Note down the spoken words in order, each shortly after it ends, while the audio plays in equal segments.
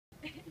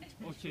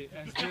Okay,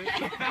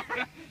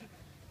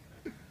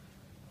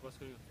 what's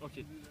going on?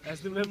 Okay,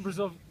 as the members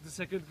of the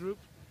second group,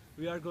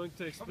 we are going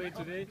to explain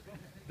today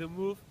the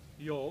move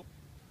yaw.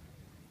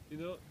 You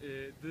know,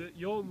 the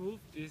yaw move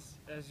is,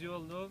 as you all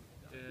know,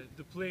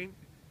 the plane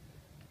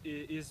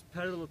is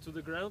parallel to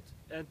the ground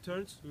and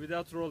turns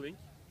without rolling.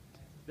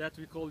 That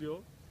we call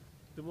yaw.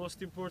 The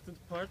most important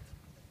part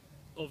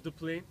of the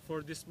plane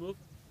for this move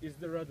is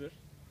the rudder,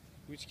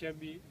 which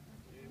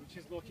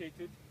is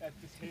located at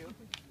the tail.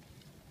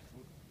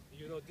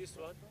 You know this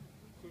one,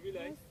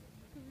 Kubilay.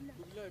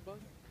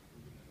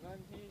 When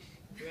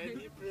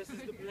he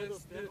presses the both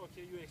of them,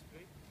 okay, you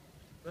explain.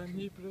 When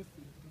he presses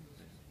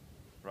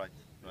Right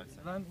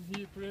side. when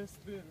he press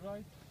the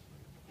right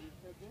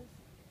pedal,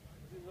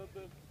 the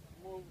rudder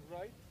move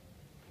right.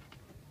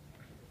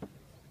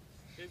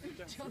 As you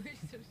can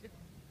see.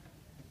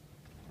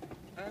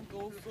 And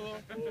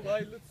also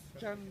pilots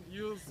can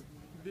use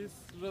this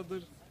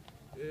rudder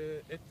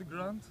at the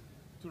ground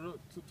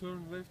to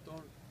turn left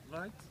or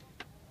right.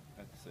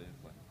 That's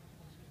like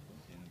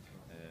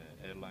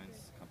in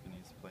airlines,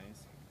 companies, planes,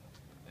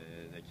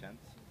 they can't.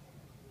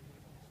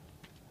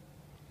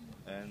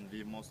 And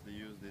we mostly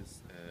use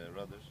this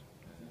rudder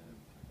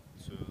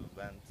to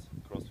land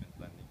crosswind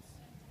landings.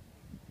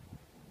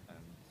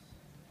 And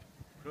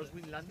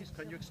Crosswind landings,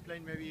 can you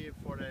explain maybe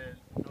for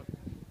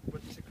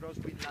what is a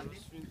crosswind landing?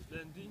 Crosswind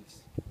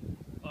landings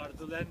are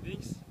the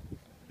landings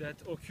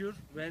that occur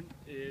when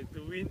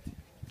the wind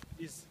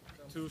is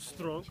too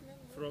strong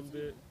from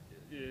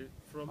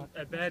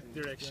a bad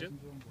direction.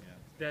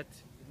 That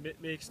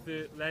makes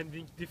the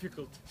landing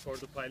difficult for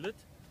the pilot.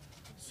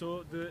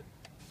 So the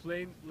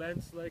plane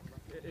lands like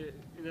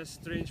in a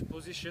strange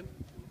position,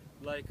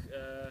 like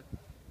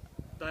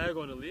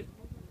diagonally,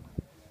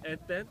 and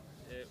then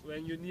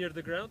when you near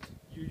the ground,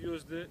 you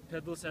use the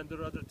pedals and the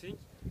rudder thing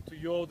to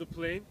yaw the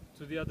plane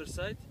to the other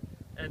side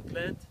and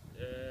land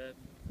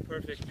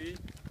perfectly,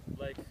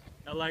 like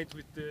aligned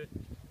with the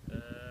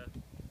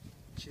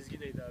çizgi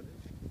neydi abi?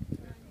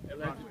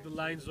 Aligned with the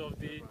lines of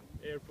the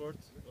airport.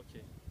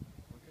 Okay.